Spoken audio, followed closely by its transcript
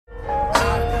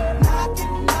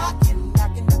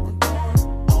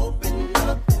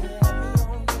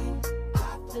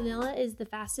the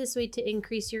fastest way to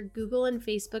increase your Google and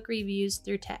Facebook reviews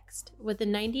through text. With a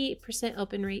 98%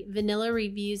 open rate, vanilla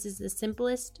reviews is the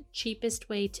simplest, cheapest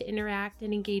way to interact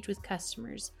and engage with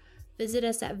customers. Visit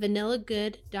us at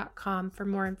vanillagood.com for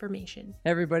more information. Hey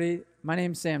everybody, my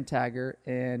name's Sam Taggart,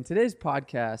 and today's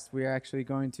podcast we are actually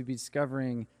going to be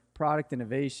discovering product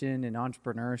innovation and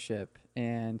entrepreneurship.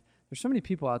 And there's so many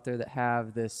people out there that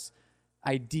have this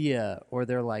idea, or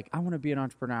they're like, I want to be an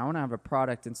entrepreneur, I want to have a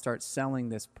product and start selling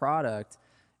this product,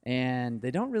 and they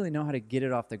don't really know how to get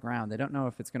it off the ground. They don't know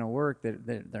if it's going to work.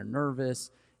 They're nervous.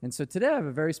 And so today I have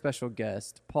a very special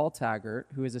guest, Paul Taggart,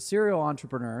 who is a serial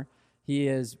entrepreneur. He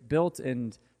has built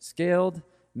and scaled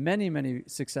many, many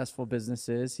successful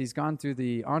businesses. He's gone through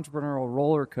the entrepreneurial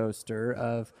roller coaster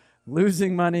of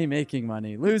losing money, making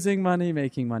money, losing money,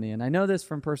 making money. And I know this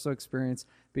from personal experience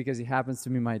because he happens to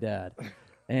be my dad.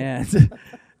 And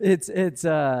it's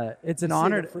an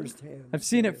honor. I've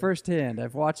seen it firsthand.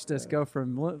 I've watched us go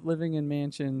from living in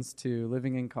mansions to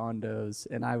living in condos,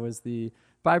 and I was the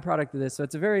byproduct of this. So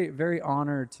it's a very, very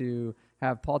honor to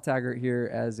have Paul Taggart here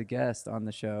as a guest on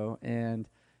the show. And,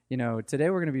 you know, today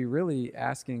we're going to be really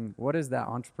asking, what is that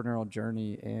entrepreneurial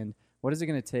journey, and what is it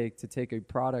going to take a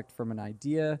product from an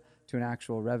idea to an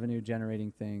actual revenue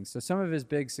generating thing? So some of his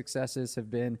big successes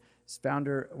have been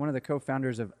one of the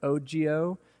co-founders of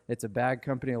OGO. It's a bag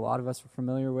company a lot of us are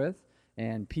familiar with.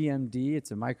 And PMD,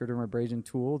 it's a microdermabrasion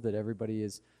tool that everybody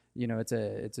is, you know, it's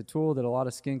a tool that a lot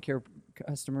of skincare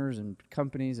customers and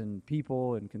companies and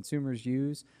people and consumers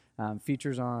use.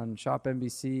 Features on Shop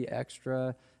NBC,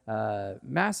 Extra,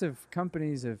 massive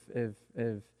companies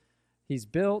he's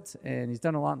built, and he's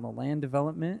done a lot in the land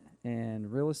development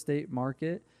and real estate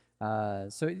market.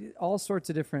 So all sorts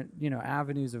of different, you know,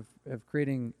 avenues of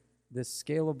creating this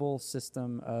scalable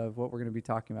system of what we're going to be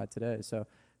talking about today. So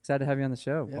excited to have you on the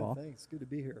show, Paul. Yeah, thanks. Good to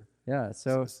be here. Yeah.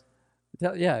 So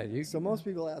most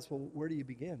people ask, well, where do you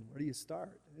begin? Where do you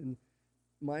start? And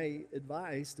my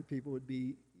advice to people would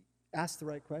be, ask the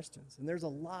right questions. And there's a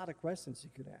lot of questions you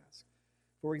could ask.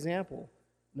 For example,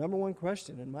 number one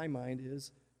question in my mind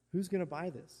is, who's going to buy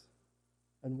this?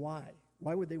 And why?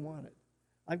 Why would they want it?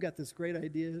 I've got this great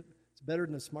idea. It's better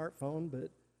than a smartphone, but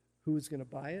who's going to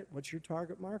buy it? What's your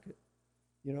target market?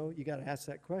 You know, you got to ask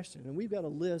that question. And we've got a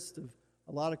list of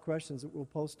a lot of questions that we'll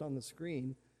post on the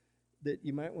screen that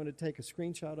you might want to take a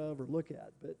screenshot of or look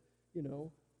at. But, you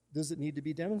know, does it need to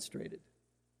be demonstrated?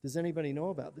 Does anybody know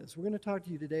about this? We're going to talk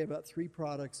to you today about 3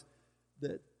 products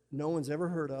that no one's ever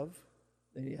heard of.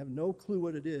 They have no clue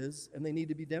what it is, and they need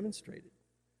to be demonstrated.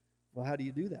 Well, how do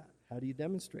you do that? How do you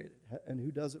demonstrate it? And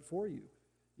who does it for you?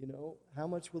 You know, how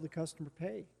much will the customer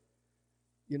pay?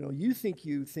 You know, you think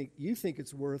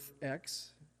it's worth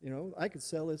X. You know, I could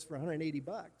sell this for $180,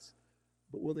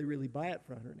 but will they really buy it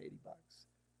for $180?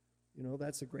 You know,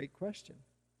 that's a great question.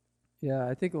 Yeah,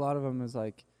 I think a lot of them is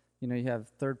like, you know, you have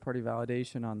third-party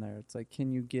validation on there. It's like,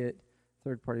 can you get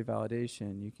third-party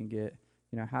validation? You can get,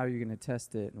 you know, how are you going to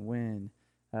test it and when?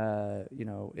 You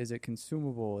know, is it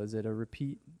consumable? Is it a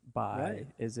repeat buy? Right.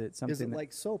 Is it something? Is it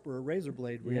like soap or a razor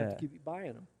blade where you have to keep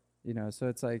buying them? You know, so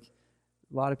it's like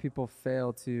a lot of people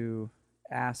fail to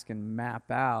ask and map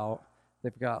out.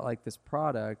 They've got like this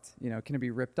product, you know, can it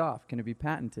be ripped off? Can it be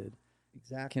patented?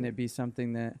 Exactly. Can it be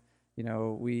something that, you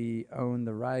know, we own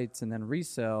the rights and then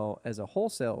resell as a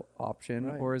wholesale option,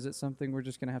 right? Or is it something we're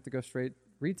just going to have to go straight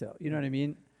retail? You know what I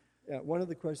mean? Yeah, one of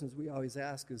the questions we always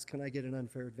ask is, can I get an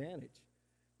unfair advantage?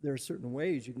 There are certain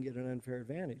ways you can get an unfair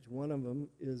advantage. One of them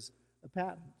is a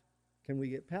patent. Can we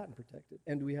get patent protected?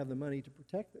 And do we have the money to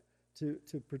protect it,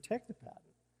 to protect the patent?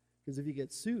 Because if you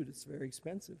get sued, it's very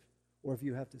expensive. Or if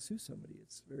you have to sue somebody,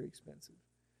 it's very expensive.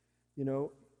 You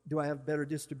know, do I have better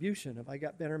distribution? Have I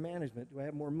got better management? Do I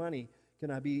have more money? Can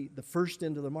I be the first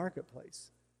into the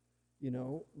marketplace? You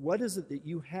know, what is it that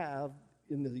you have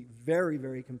in the very,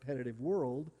 very competitive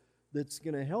world that's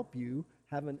going to help you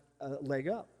have a leg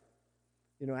up?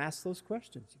 You know, ask those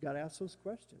questions. You got to ask those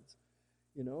questions.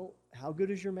 You know, how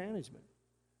good is your management?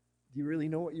 Do you really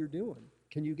know what you're doing?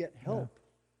 Can you get help? Yeah.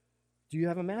 Do you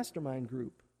have a mastermind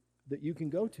group that you can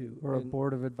go to? Or a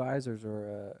board of advisors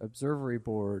or a observatory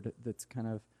board that's kind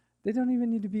of, they don't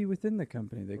even need to be within the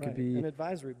company. They could be an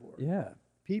advisory board. Yeah.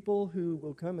 People who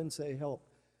will come and say, help.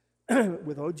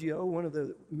 With OGO, one of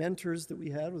the mentors that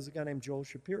we had was a guy named Joel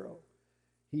Shapiro.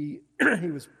 He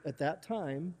was, at that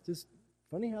time, just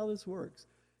funny how this works,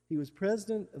 he was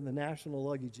president of the National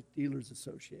Luggage Dealers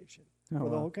Association for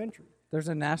the whole country. There's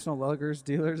a National Luggers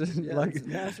Dealers.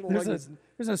 There's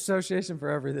an association for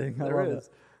everything. I love it.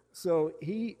 So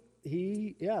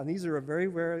and these are a very,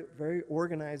 very, very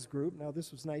organized group. Now,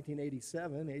 this was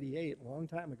 1987, 88, a long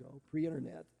time ago,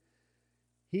 pre-internet.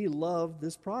 He loved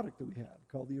this product that we have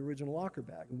called the Original Locker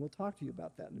Bag, and we'll talk to you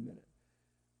about that in a minute.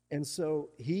 And so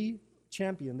he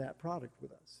championed that product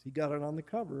with us. He got it on the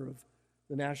cover of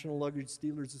the National Luggage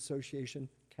Dealers Association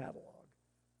catalog.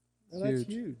 And that's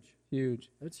huge. Huge.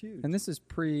 That's huge. And this is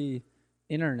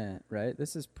pre-internet, right?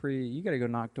 This is you got to go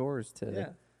knock doors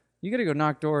to, you got to go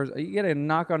knock doors. You got to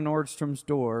knock on Nordstrom's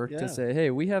door to say,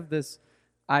 hey, we have this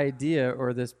idea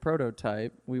or this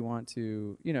prototype. We want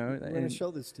to, we're going to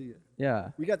show this to you. Yeah.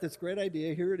 We got this great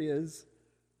idea. Here it is.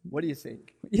 What do you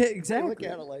think? Yeah, exactly. I look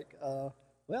at it like,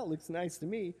 well, it looks nice to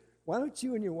me. Why don't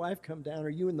you and your wife come down, or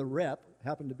you and the rep,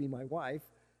 happen to be my wife.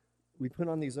 We put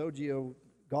on these OGO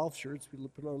golf shirts. We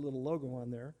put our little logo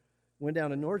on there. Went down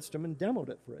to Nordstrom and demoed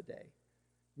it for a day.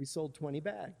 We sold 20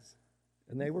 bags,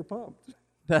 and they were pumped.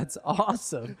 That's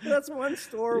awesome. That's one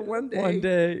store, one day. One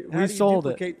day How we do you sold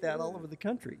duplicate that all over the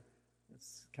country?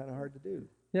 It's kind of hard to do.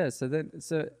 Yeah,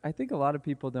 so I think a lot of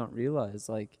people don't realize,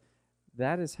 like,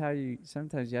 that is how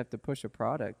sometimes you have to push a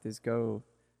product, is go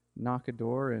knock a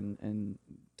door and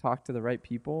talk to the right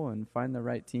people and find the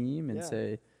right team and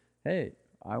say, hey,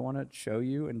 I want to show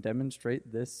you and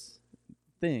demonstrate this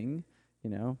thing,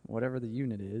 whatever the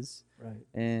unit is. Right.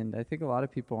 And I think a lot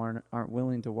of people aren't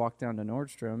willing to walk down to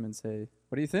Nordstrom and say,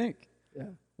 what do you think? Yeah.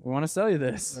 We want to sell you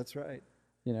this. That's right.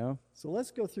 So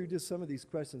let's go through just some of these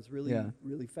questions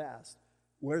really fast.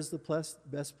 Where's the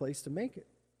best place to make it?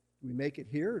 Do we make it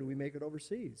here, or do we make it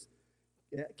overseas?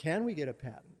 Can we get a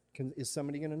patent? Is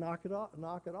somebody going to knock it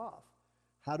off?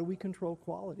 How do we control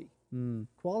quality?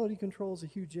 Quality control is a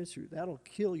huge issue. That'll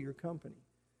kill your company.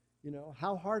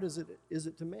 How hard is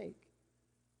it to make?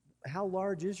 How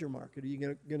large is your market? Are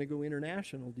you going to go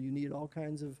international? Do you need all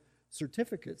kinds of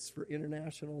certificates for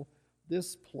international?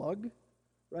 This plug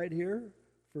right here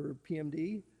for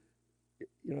PMD,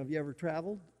 have you ever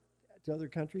traveled to other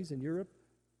countries in Europe?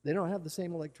 They don't have the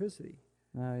same electricity.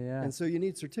 Oh, yeah. And so you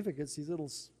need certificates, these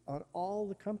little, on all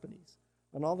the companies,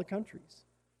 on all the countries.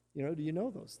 Do you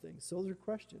know those things? So those are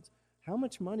questions. How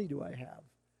much money do I have?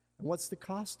 And what's the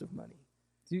cost of money?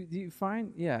 Do you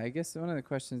find, I guess one of the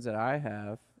questions that I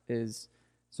have is,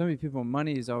 so many people,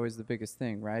 money is always the biggest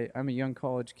thing, right? I'm a young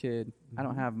college kid. Mm-hmm. I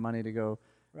don't have money to go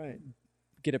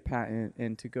get a patent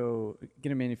and to go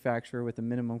get a manufacturer with a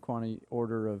minimum quantity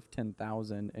order of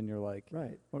 10,000, and you're like...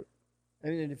 Right. I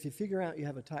mean, if you figure out you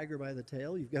have a tiger by the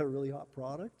tail, you've got a really hot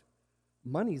product,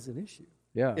 money's an issue.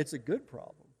 Yeah. It's a good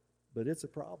problem, but it's a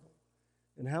problem.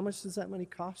 And how much does that money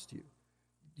cost you?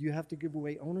 Do you have to give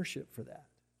away ownership for that?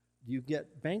 Do you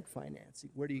get bank financing?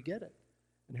 Where do you get it?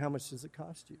 And how much does it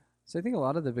cost you? So I think a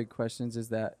lot of the big questions is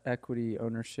that equity,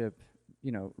 ownership,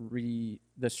 the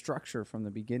structure from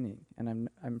the beginning. And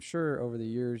I'm sure over the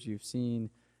years you've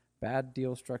seen bad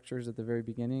deal structures at the very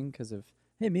beginning because of,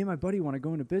 hey, me and my buddy want to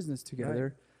go into business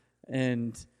together. Right.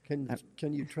 And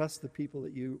can you trust the people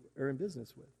that you are in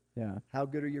business with? Yeah. How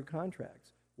good are your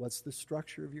contracts? What's the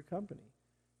structure of your company?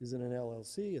 Is it an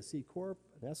LLC, a C Corp,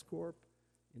 an S Corp?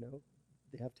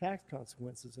 They have tax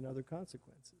consequences and other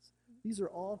consequences. These are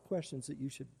all questions that you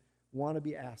should want to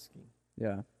be asking.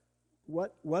 Yeah.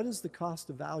 What is the cost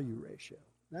to value ratio?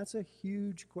 That's a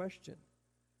huge question.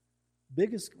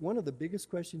 One of the biggest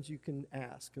questions you can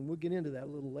ask, and we'll get into that a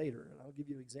little later, and I'll give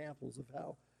you examples of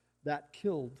how that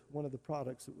killed one of the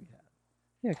products that we had.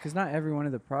 Yeah, because not every one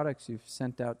of the products you've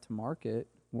sent out to market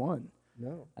won.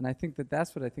 No. And I think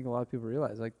that's what I think a lot of people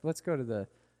realize. Like, let's go to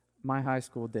my high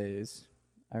school days.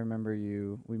 I remember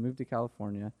we moved to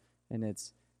California, and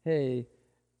it's, hey,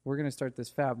 we're going to start this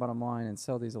fat bottom line and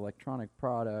sell these electronic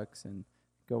products and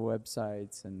go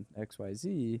websites and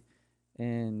XYZ.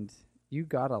 And you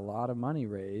got a lot of money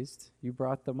raised. You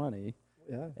brought the money.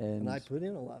 Yeah, and I put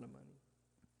in a lot of money.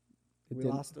 We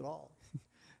lost it all.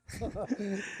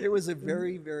 It was a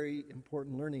very, very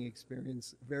important learning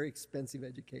experience, very expensive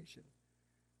education.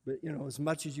 But, as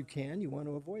much as you can, you want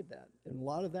to avoid that. And a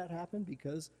lot of that happened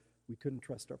because we couldn't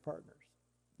trust our partners.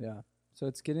 Yeah. So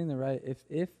it's getting the right,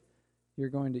 if you're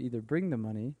going to either bring the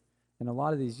money, and a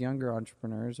lot of these younger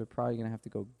entrepreneurs are probably going to have to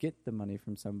go get the money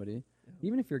from somebody. Yeah.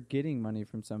 Even if you're getting money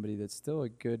from somebody, that's still a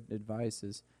good advice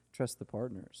is trust the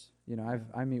partners.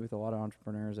 I meet with a lot of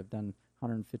entrepreneurs. I've done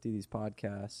 150 of these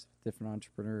podcasts with different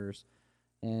entrepreneurs,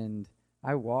 and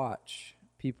I watch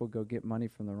people go get money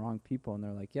from the wrong people, and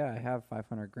they're like, yeah, I have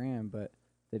 $500,000, but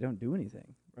they don't do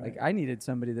anything. Right. Like, I needed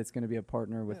somebody that's going to be a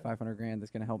partner with $500,000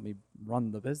 that's going to help me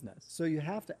run the business. So you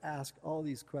have to ask all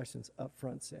these questions up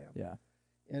front, Sam. Yeah.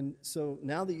 And so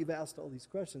now that you've asked all these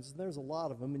questions, and there's a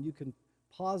lot of them, and you can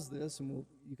pause this and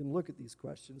you can look at these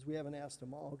questions. We haven't asked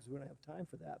them all because we don't have time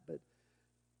for that. But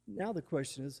now the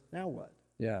question is, now what?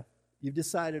 Yeah. You've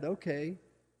decided, okay,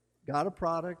 got a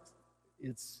product,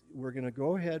 We're going to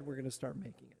go ahead, we're going to start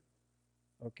making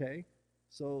it. Okay?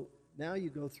 So now you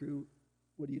go through,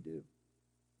 what do?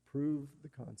 Prove the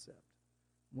concept.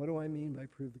 What do I mean by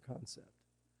prove the concept?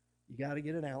 You got to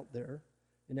get it out there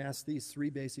and ask these 3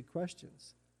 basic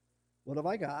questions. What have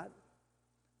I got?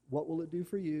 What will it do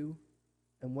for you?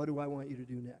 And what do I want you to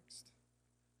do next?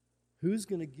 Who's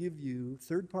going to give you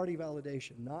third-party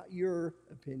validation, not your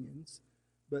opinions,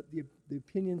 but the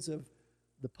opinions of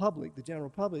the public, the general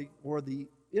public, or the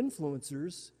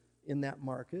influencers in that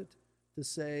market to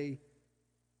say,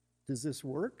 does this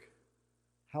work?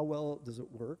 How well does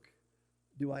it work?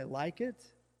 Do I like it?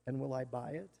 And will I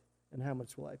buy it? And how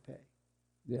much will I pay?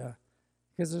 Yeah.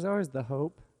 Because there's always the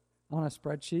hope. On a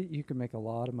spreadsheet, you can make a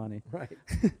lot of money. Right.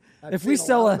 If we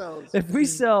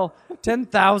sell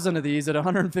 10,000 of these at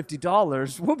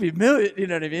 $150, we'll be million. You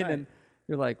know what I mean? Right. And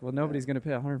you're like, well, nobody's going to pay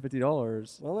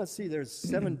 $150. Well, let's see. There's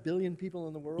 7 billion people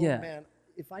in the world. Yeah. Man,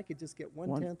 if I could just get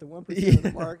 1/10 of 1% of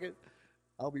the market,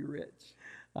 I'll be rich.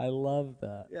 I love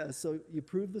that. Yeah. So you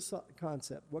prove the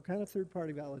concept. What kind of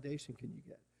third-party validation can you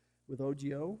get with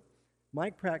OGO?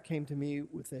 Mike Pratt came to me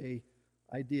with a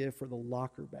idea for the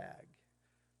locker bag.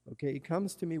 Okay, he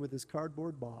comes to me with this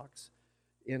cardboard box,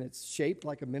 and it's shaped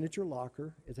like a miniature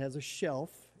locker. It has a shelf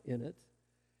in it,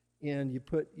 and you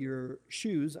put your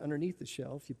shoes underneath the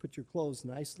shelf. You put your clothes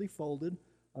nicely folded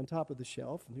on top of the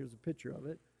shelf, and here's a picture of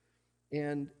it.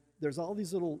 And there's all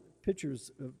these little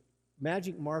pictures of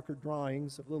magic marker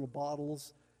drawings of little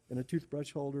bottles and a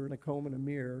toothbrush holder and a comb and a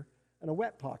mirror and a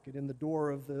wet pocket in the door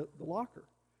of the locker.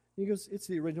 And he goes, it's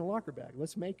the original locker bag.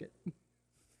 Let's make it.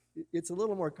 It's a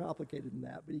little more complicated than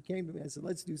that, but he came to me and I said,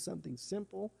 let's do something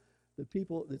simple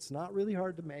that's not really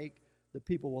hard to make, that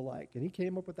people will like. And he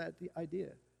came up with that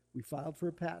idea. We filed for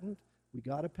a patent. We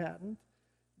got a patent.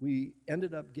 We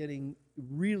ended up getting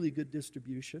really good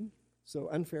distribution. So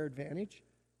unfair advantage,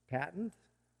 patent.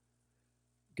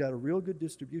 Got a real good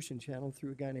distribution channel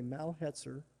through a guy named Mal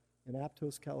Hetzer in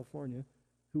Aptos, California,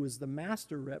 who was the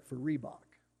master rep for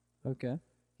Reebok. Okay.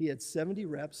 He had 70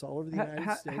 reps all over the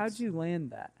United States. How'd you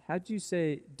land that? How'd you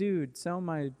say, dude, sell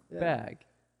my bag?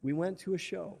 We went to a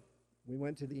show. We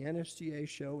went to the NSGA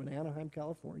show in Anaheim,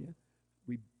 California.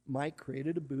 Mike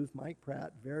created a booth. Mike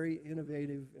Pratt, very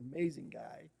innovative, amazing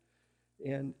guy.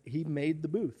 And he made the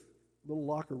booth, little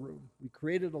locker room. We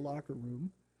created a locker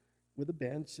room with a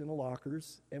bench and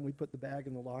lockers, and we put the bag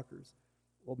in the lockers.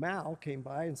 Well, Mal came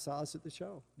by and saw us at the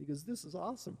show. He goes, this is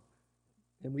awesome.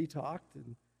 And we talked,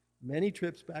 and many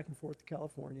trips back and forth to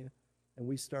California, and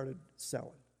we started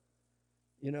selling.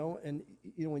 And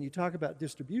when you talk about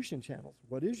distribution channels,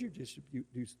 what is your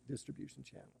distribution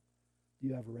channel? Do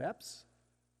you have reps?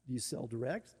 Do you sell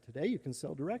direct? Today you can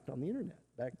sell direct on the internet.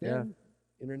 Back then,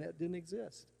 internet didn't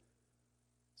exist.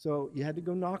 So you had to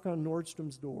go knock on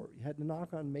Nordstrom's door. You had to knock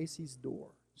on Macy's door.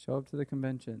 Show up to the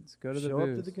conventions. Go to the booths.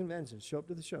 Show up to the conventions. Show up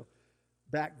to the show.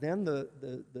 Back then, the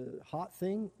hot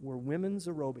thing were women's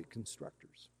aerobic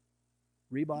instructors.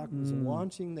 Reebok was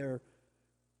launching their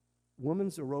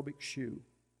women's aerobic shoe.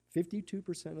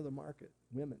 52% of the market,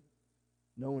 women.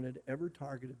 No one had ever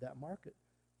targeted that market.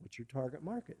 What's your target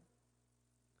market?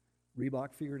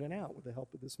 Reebok figured it out with the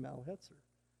help of this Mal Hetzer.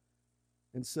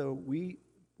 And so we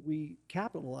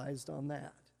capitalized on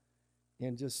that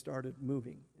and just started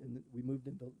moving. And we moved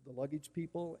into the luggage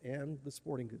people and the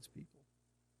sporting goods people.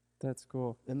 That's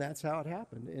cool. And that's how it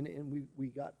happened. And we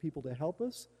got people to help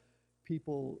us.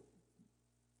 People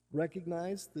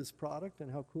recognized this product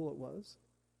and how cool it was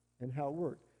and how it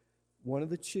worked. One of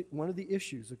the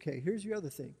issues, okay, here's your other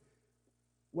thing.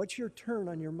 What's your turn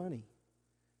on your money?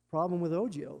 Problem with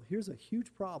OGO, here's a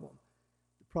huge problem.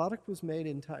 The product was made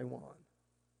in Taiwan.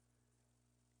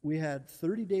 We had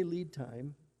 30-day lead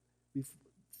time,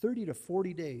 30 to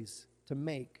 40 days to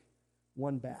make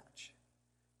one batch.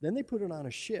 Then they put it on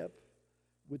a ship,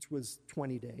 which was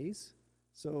 20 days.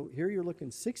 So here you're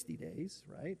looking 60 days,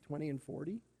 right? 20 and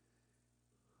 40.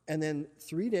 And then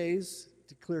 3 days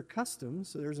to clear customs,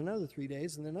 so there's another 3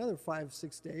 days, and then another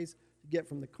 5-6 days to get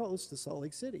from the coast to Salt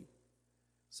Lake City.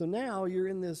 So now you're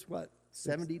in this,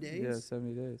 70 days? Yeah,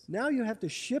 70 days. Now you have to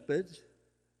ship it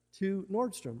to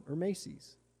Nordstrom or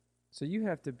Macy's. So you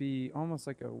have to be almost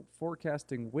like a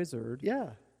forecasting wizard.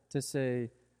 Yeah. To say,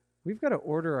 we've got to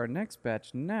order our next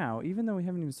batch now, even though we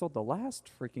haven't even sold the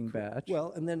last freaking batch.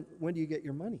 Well, and then when do you get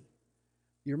your money?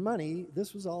 Your money,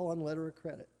 this was all on letter of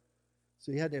credit.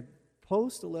 So you had to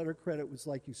post a letter of credit. It was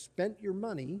like you spent your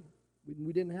money.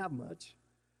 We didn't have much.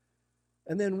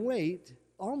 And then wait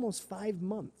almost 5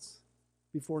 months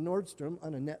before Nordstrom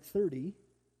on a net 30,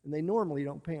 and they normally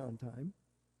don't pay on time,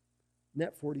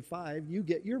 net 45, you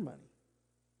get your money.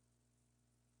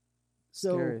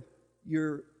 So Scary.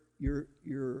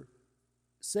 your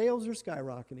sales are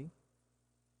skyrocketing,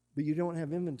 but you don't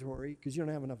have inventory because you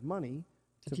don't have enough money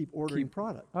to keep ordering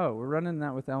product. Oh, we're running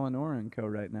that with Eleanor and Co.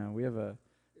 right now. We have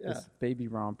this baby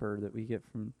romper that we get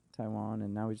from Taiwan,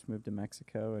 and now we just moved to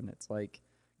Mexico, and it's like,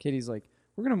 Katie's like,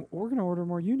 we're gonna order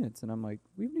more units, and I'm like,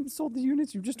 we haven't even sold the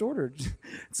units you just ordered.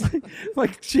 It's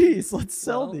like, geez, let's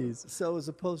sell these. So as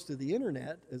opposed to the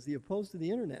internet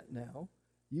now,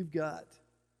 you've got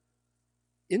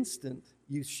instant.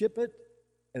 You ship it,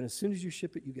 and as soon as you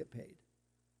ship it, you get paid.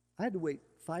 I had to wait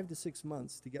 5 to 6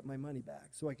 months to get my money back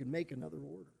so I could make another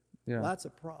order. Yeah. Well, that's a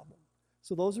problem.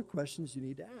 So those are questions you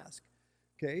need to ask.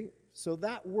 Okay, so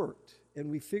that worked, and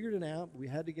we figured it out. We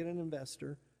had to get an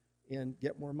investor and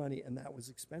get more money, and that was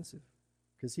expensive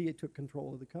because he took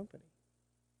control of the company.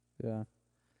 Yeah.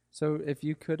 So if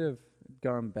you could have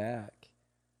gone back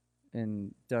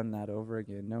and done that over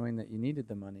again, knowing that you needed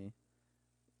the money,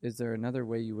 is there another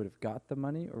way you would have got the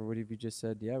money, or would have you just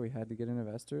said, yeah, we had to get an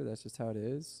investor, that's just how it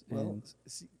is? Well,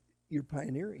 see, you're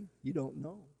pioneering. You don't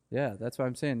know. Yeah, that's what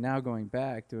I'm saying. Now going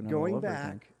back, doing it all over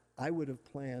again. I would have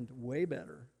planned way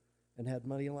better and had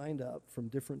money lined up from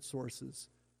different sources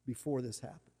before this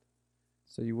happened.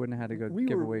 So you wouldn't have had to go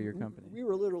give away your company. We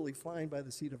were literally flying by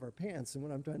the seat of our pants, and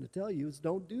what I'm trying to tell you is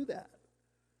don't do that.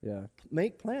 Yeah.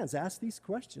 Make plans. Ask these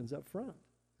questions up front.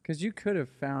 Because you could have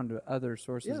found other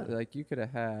sources. Yeah. Like you could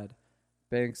have had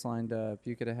banks lined up.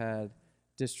 You could have had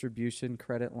distribution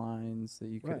credit lines that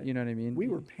you could, right. You know what I mean? We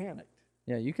were panicked.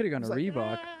 Yeah, you could have gone to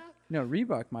Reebok. No,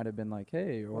 Reebok might have been like,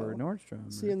 hey, or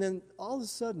Nordstrom. See, and then all of a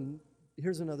sudden,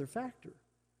 here's another factor.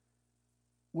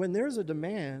 When there's a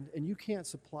demand and you can't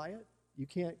supply it, you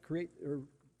can't create or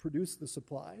produce the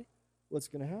supply, what's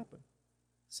going to happen?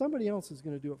 Somebody else is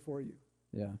going to do it for you.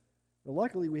 Yeah. Well,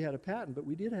 luckily, we had a patent, but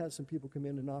we did have some people come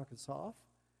in to knock us off,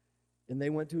 and they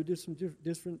went to a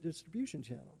different distribution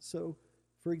channel. So,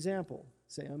 for example,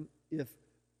 Sam, if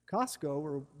Costco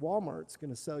or Walmart's going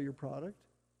to sell your product,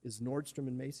 is Nordstrom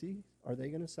and Macy's, are they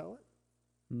going to sell it?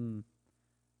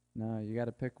 No, you got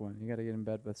to pick one. You got to get in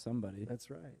bed with somebody.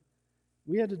 That's right.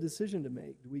 We had a decision to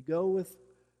make. Do we go with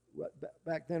what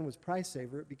back then was Price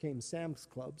Saver? It became Sam's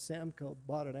Club. Sam's Club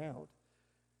bought it out.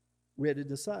 We had to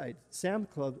decide. Sam's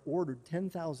Club ordered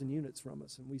 10,000 units from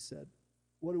us, and we said,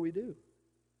 what do?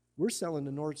 We're selling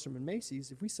to Nordstrom and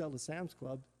Macy's. If we sell to Sam's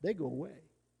Club, they go away.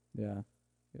 Yeah.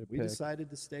 We decided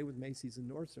to stay with Macy's and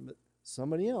Nordstrom, but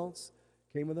somebody else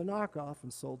came with a knockoff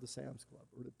and sold to Sam's Club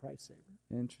or to Price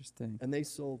Saver. Interesting. And they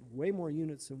sold way more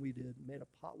units than we did, made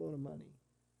a potload of money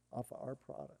off of our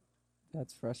product.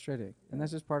 That's frustrating. Yeah. And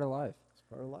that's just part of life. It's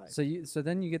part of life. So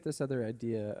then you get this other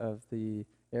idea of the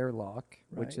airlock,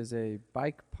 right, which is a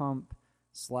bike pump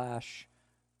slash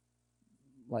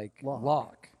like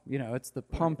lock. You know, it's the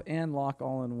pump and lock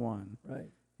all in one. Right.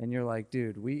 And you're like,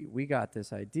 dude, we got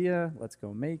this idea. Let's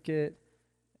go make it.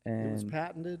 And it was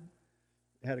patented.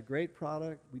 It had a great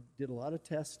product. We did a lot of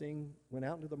testing, went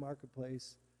out into the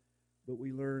marketplace, but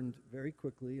we learned very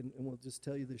quickly, and we'll just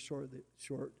tell you the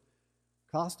short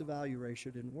cost to value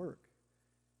ratio didn't work.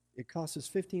 It cost us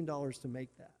 $15 to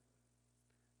make that.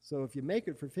 So if you make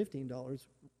it for $15,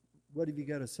 what have you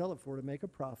got to sell it for to make a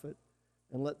profit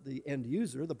and let the end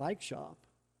user, the bike shop,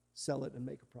 sell it and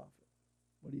make a profit?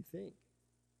 What do you think?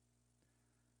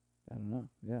 I don't know.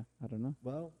 Yeah, I don't know.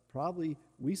 Well, probably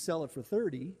we sell it for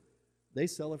 $30, they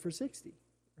sell it for $60,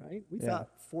 right? We thought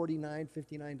 $49,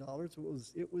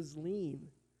 $59. It was lean.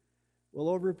 Well,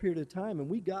 over a period of time, and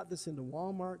we got this into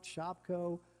Walmart,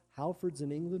 Shopko, Halfords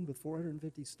in England with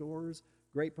 450 stores.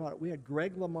 Great product. We had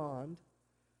Greg LeMond,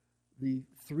 the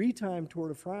 3-time Tour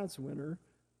de France winner,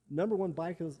 #1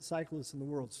 bike cyclist in the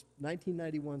world,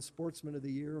 1991 Sportsman of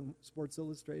the Year in Sports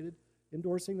Illustrated,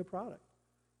 endorsing the product,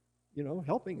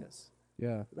 helping us.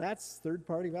 Yeah. That's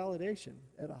third-party validation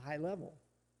at a high level.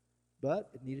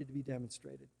 But it needed to be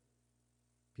demonstrated.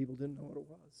 People didn't know what it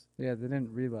was. Yeah, they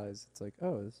didn't realize. It's like,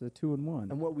 oh, it's a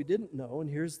 2-in-1. And what we didn't know, and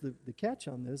here's the catch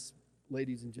on this,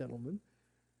 ladies and gentlemen,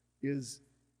 is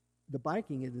the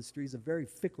biking industry is a very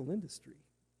fickle industry,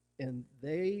 and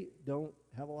they don't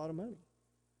have a lot of money.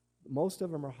 Most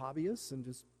of them are hobbyists and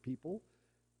just people.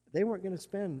 They weren't going to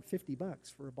spend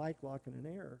 $50 for a bike lock and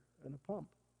an air and a pump.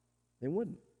 They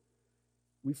wouldn't.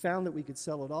 We found that we could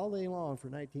sell it all day long for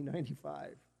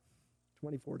 $19.95.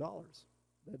 $24.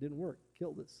 That didn't work.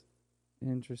 Killed us.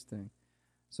 Interesting.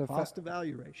 So cost to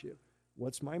value ratio.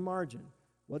 What's my margin?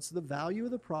 What's the value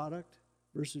of the product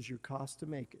versus your cost to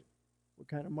make it? What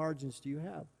kind of margins do you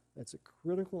have? That's a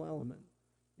critical element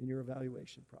in your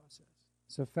evaluation process.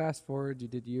 So fast forward, you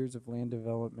did years of land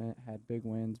development, had big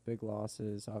wins, big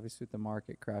losses. Obviously, with the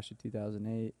market crash in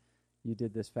 2008, you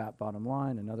did this fat bottom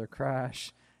line, another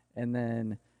crash, and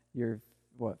then you're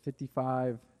what,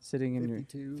 55, sitting in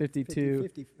 52, your 52,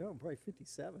 50, no, probably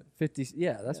 57. 50.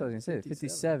 Yeah, that's what I was gonna say.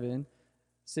 57,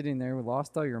 sitting there, we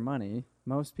lost all your money.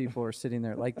 Most people are sitting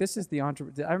there like this is the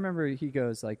entrepreneur. I remember he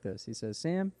goes like this. He says,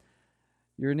 "Sam,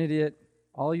 you're an idiot.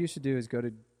 All you should do is go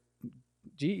to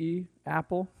GE,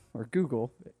 Apple, or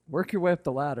Google, work your way up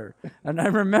the ladder." And I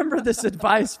remember this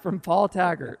advice from Paul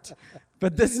Taggart.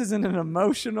 But this isn't an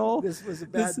emotional. This was a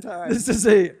bad time.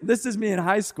 This is me in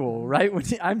high school, right?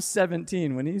 I'm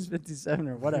 17 when he's 57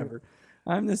 or whatever.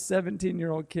 I'm this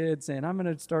 17-year-old kid saying I'm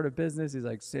going to start a business. He's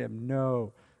like, "Sam,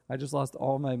 no. I just lost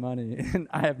all my money and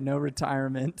I have no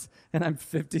retirement and I'm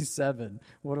 57.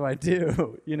 What do I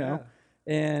do?" You know?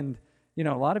 Yeah. And you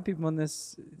know, a lot of people on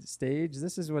this stage,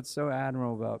 this is what's so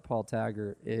admirable about Paul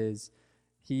Taggart is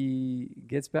he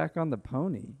gets back on the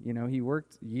pony. You know, he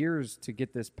worked years to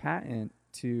get this patent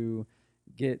to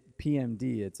get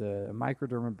PMD. It's a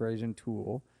microdermabrasion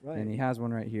tool, right. And he has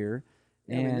one right here.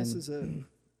 Yeah, and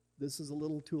this is a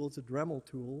little tool. It's a Dremel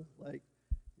tool. Like,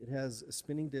 it has a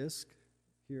spinning disc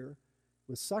here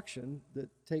with suction that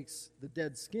takes the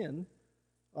dead skin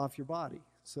off your body.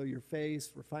 So your face,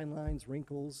 for fine lines,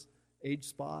 wrinkles, age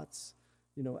spots,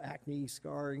 you know, acne,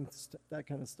 scarring, that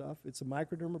kind of stuff. It's a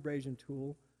microdermabrasion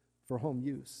tool for home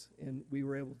use. And we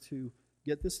were able to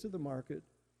get this to the market,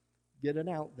 get it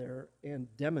out there, and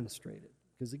demonstrate it.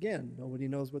 Because again, nobody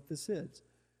knows what this is.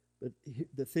 But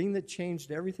the thing that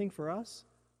changed everything for us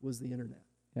was the internet.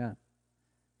 Yeah.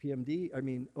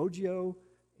 OGO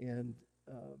and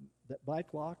that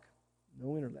bike lock,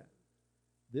 no internet.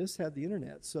 This had the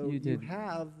internet. So you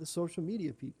have the social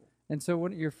media people. And so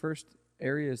one of your first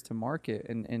areas to market,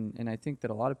 and I think that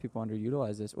a lot of people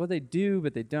underutilize this. Well, they do,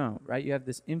 but they don't, right? You have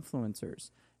this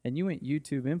influencers, and you went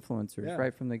YouTube influencers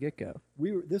right from the get-go.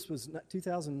 This was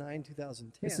 2009,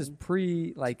 2010. This is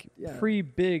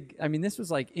pre-big. I mean, this was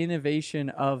like innovation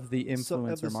of the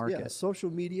influencer market. Yeah,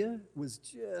 social media was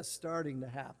just starting to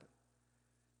happen.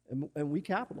 And we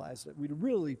capitalized it. We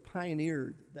really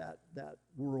pioneered that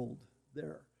world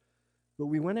there. But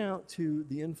we went out to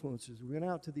the influencers. We went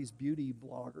out to these beauty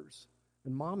bloggers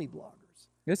and mommy bloggers.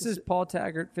 This is Paul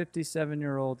Taggart,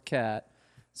 57-year-old cat,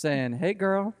 saying, "Hey,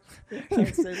 girl."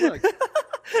 And say,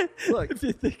 look. If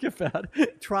you think about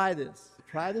it, try this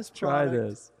product.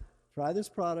 Try this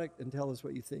product and tell us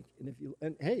what you think.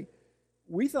 And hey,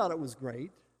 we thought it was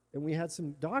great, and we had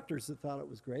some doctors that thought it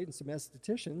was great, and some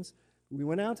estheticians. We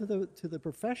went out to the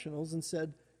professionals and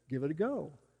said, "Give it a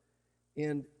go,"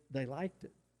 and they liked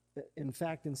it. In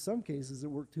fact, in some cases,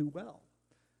 it worked too well.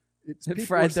 It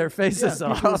fried their faces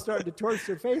off. People started to torch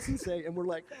their face and say, and we're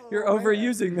like, "You're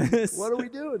overusing this. What are we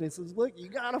doing?" It says, "Look, you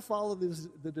got to follow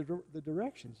the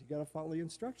directions. You got to follow the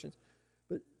instructions."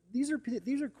 But these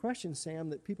are questions, Sam,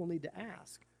 that people need to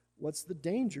ask. What's the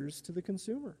dangers to the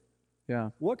consumer? Yeah.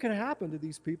 What could happen to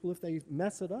these people if they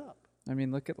mess it up? I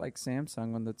mean, look at like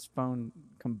Samsung when its phone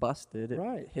combusted.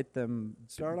 It hit them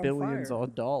billions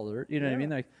of dollars. You know what I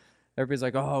mean? Like, everybody's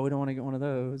like, "Oh, we don't want to get one of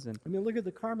those." And I mean, look at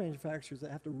the car manufacturers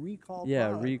that have to recall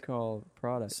recall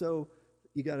products. So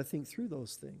you got to think through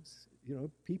those things. You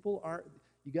know,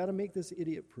 you got to make this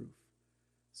idiot proof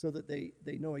so that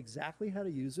they know exactly how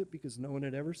to use it because no one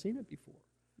had ever seen it before.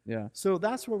 Yeah. So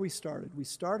that's where we started. We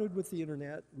started with the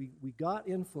internet. We got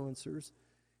influencers,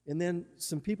 and then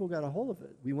some people got a hold of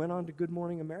it. We went on to Good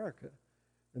Morning America,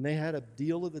 and they had a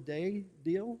deal of the day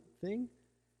thing,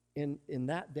 and in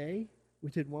that day, we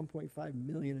did 1.5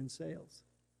 million in sales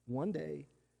one day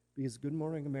because Good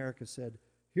Morning America said,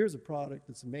 "Here's a product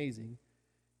that's amazing,"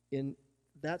 and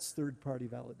that's third-party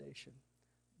validation.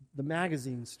 The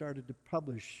magazine started to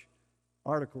publish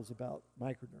articles about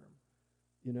microderm,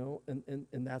 you know,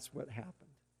 and that's what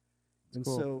happened. And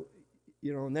cool. So,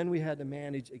 you know, and then we had to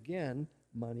manage, again,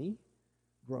 money,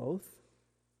 growth,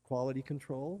 quality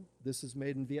control. This is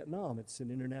made in Vietnam. It's an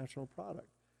international product.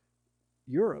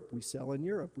 Europe, we sell in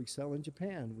Europe, we sell in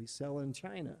Japan, we sell in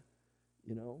China.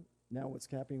 You know, now what's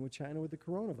happening with China with the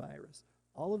coronavirus.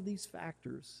 All of these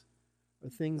factors are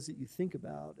things that you think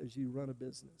about as you run a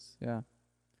business. Yeah.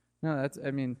 No,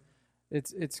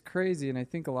 it's crazy, and I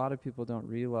think a lot of people don't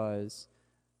realize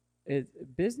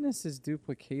business is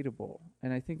duplicatable.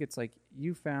 And I think it's like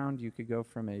you found you could go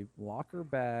from a locker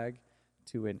bag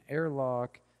to an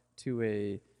airlock to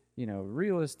a, you know,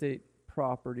 real estate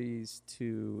properties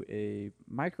to a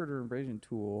microdermabrasion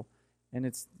tool, and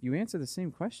you answer the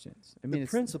same questions. I mean, the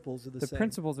principles are the same. The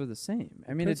principles are the same.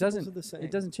 I mean, it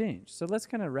doesn't change. So let's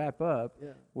kind of wrap up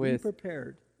with be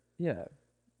prepared. Yeah,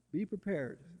 be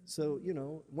prepared. So, you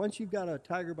know, once you've got a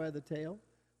tiger by the tail,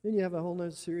 then you have a whole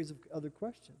other series of other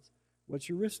questions. What's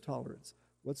your risk tolerance?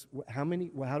 How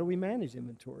do we manage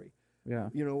inventory? Yeah.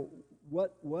 You know,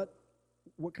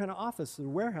 what kind of office or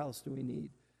warehouse do we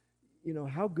need? You know,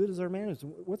 how good is our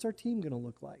management? What's our team going to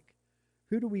look like?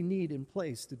 Who do we need in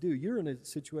place to do? You're in a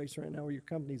situation right now where your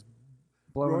company's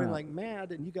growing like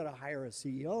mad, and you got to hire a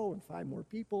CEO and 5 more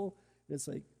people. And it's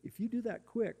like, if you do that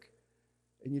quick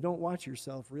and you don't watch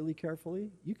yourself really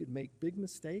carefully, you could make big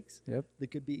mistakes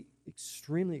that could be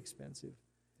extremely expensive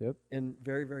and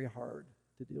very, very hard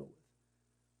to deal with.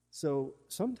 So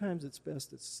sometimes it's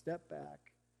best to step back,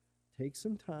 take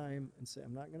some time, and say,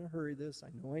 I'm not going to hurry this. I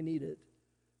know I need it,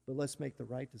 but let's make the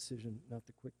right decision, not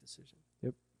the quick decision.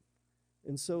 Yep.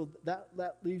 And so that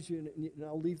leaves you, and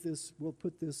I'll leave this, we'll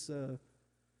put this,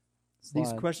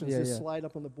 these questions, this slide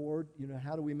up on the board. You know,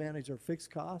 how do we manage our fixed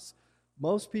costs?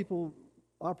 Most people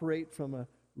operate from a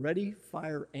ready,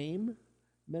 fire, aim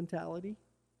mentality.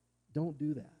 Don't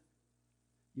do that.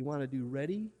 You want to do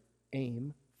ready,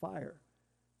 aim, fire.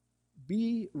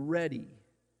 Be ready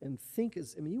and think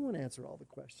you want to answer all the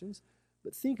questions,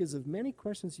 but think as of many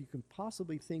questions you can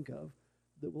possibly think of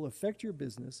that will affect your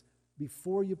business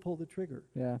before you pull the trigger.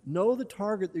 Yeah. Know the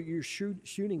target that you're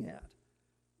shooting at.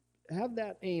 Have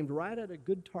that aimed right at a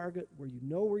good target where you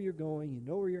know where you're going, you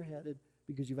know where you're headed,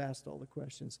 because you've asked all the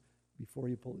questions before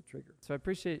you pull the trigger. So I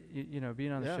appreciate you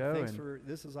being on the show.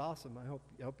 This is awesome. I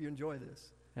hope you enjoy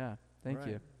this. Yeah, thank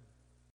you.